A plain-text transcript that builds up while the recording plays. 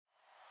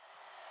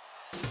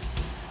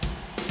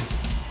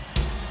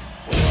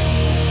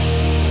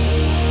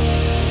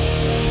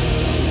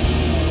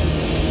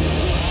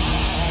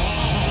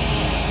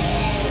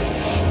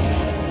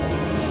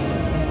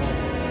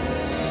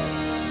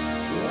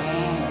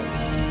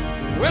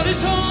Well,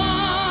 it's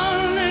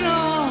on and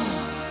on.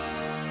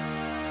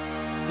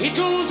 It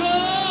goes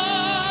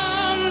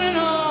on and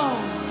on.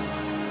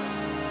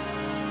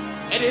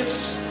 And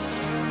it's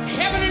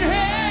heaven and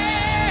hell.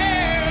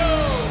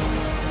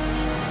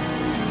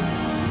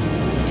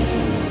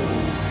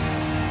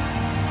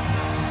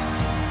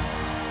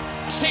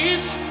 I say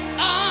it's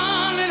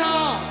on and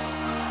on.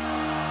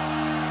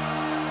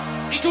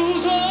 It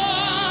goes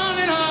on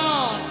and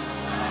on.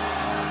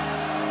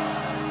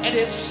 And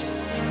it's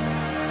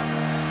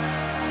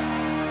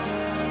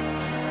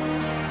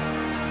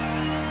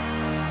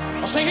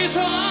I say it's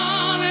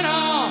on and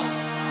on.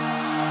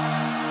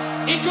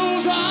 It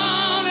goes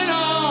on and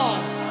on.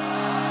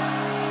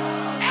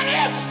 And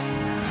it's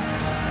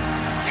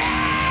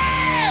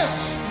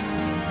yes.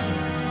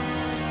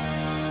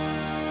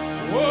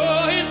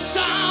 Oh, it's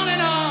on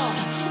and on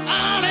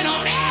and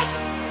on. It's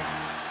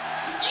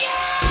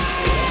yeah.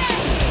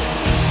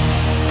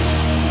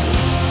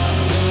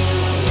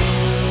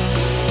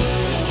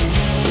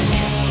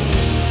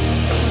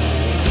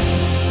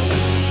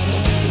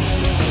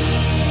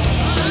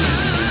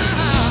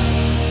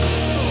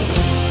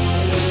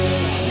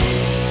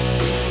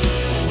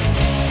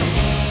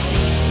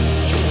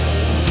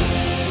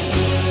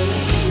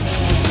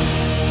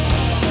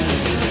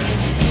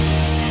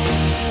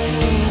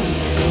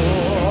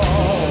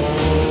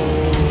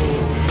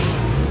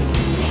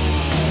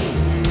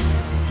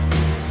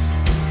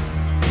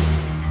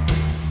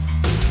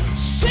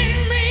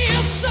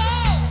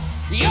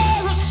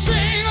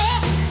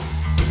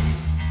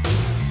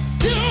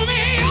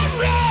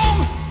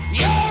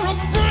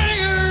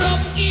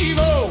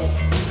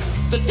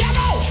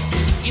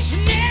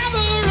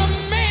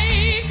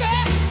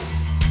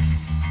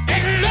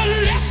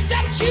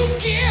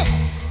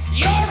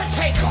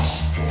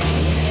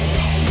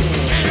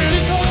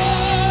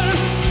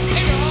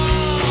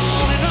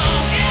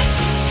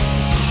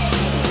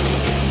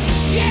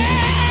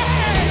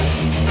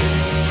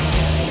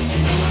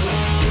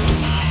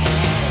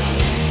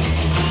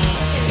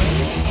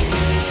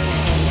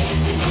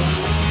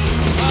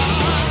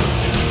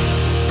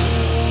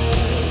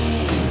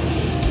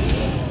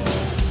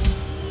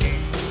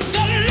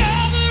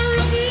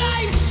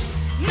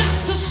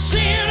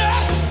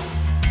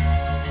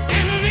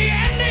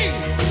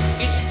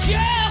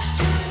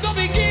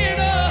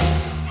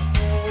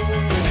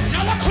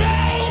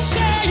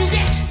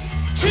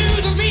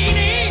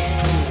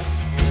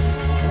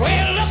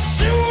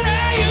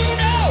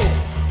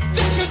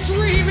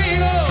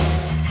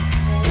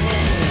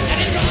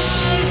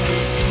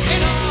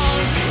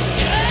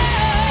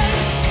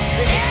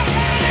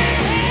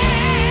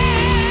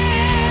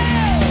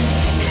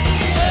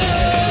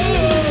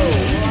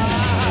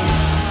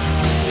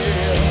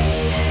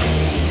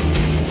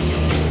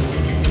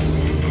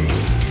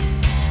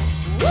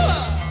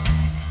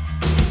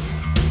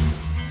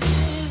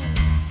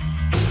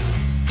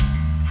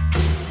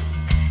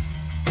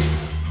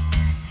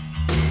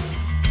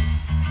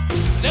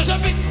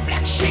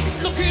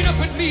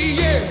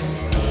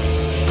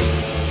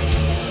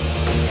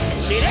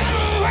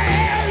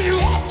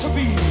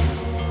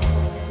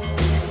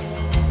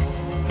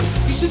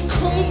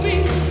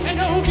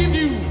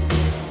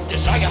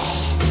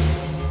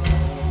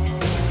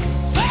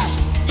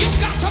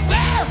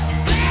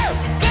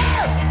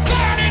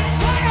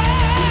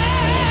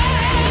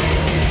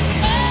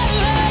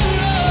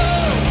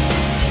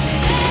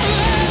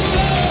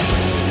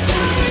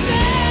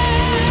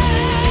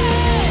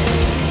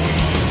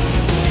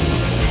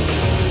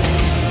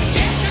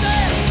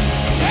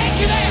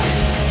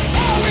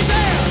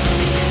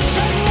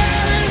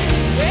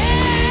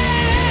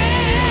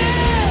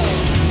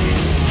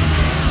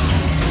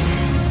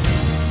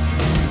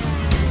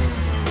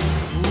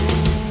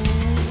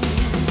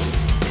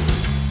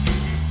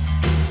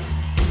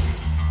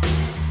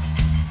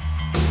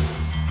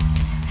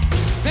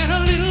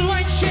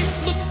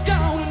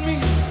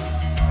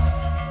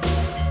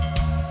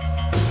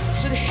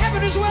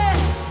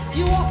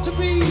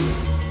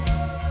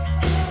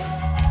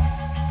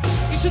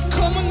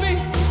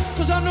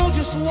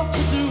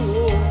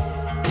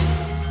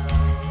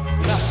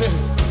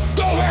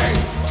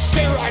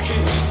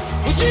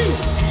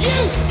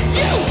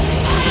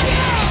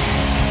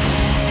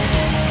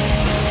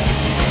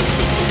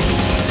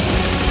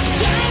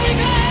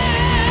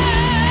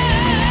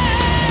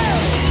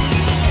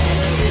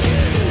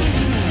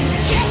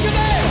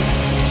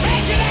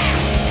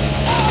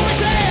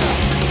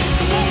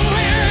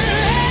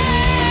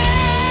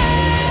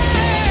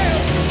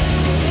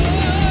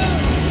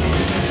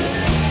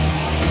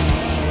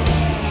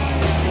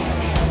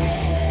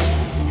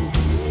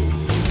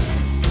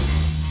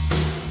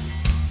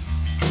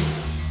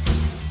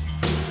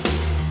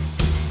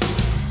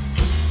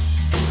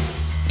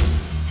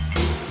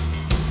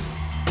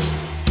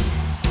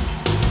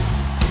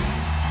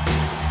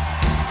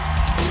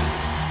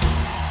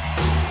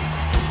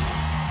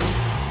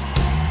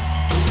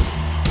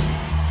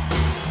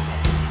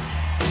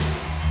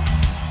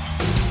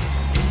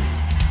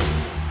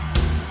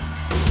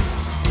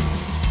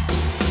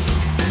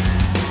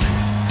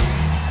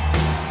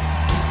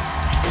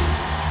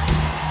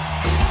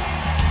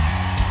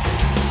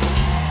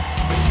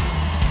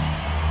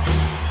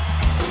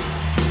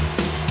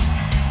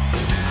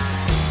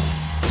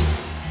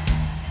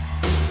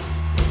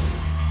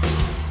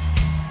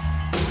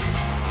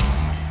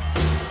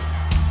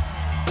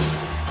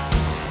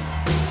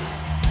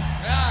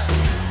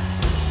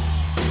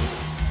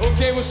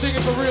 Okay, we're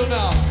singing for real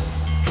now.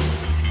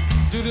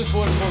 Do this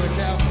one for the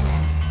cow.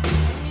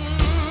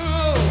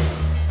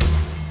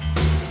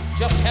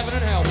 Just heaven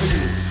and hell for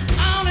you.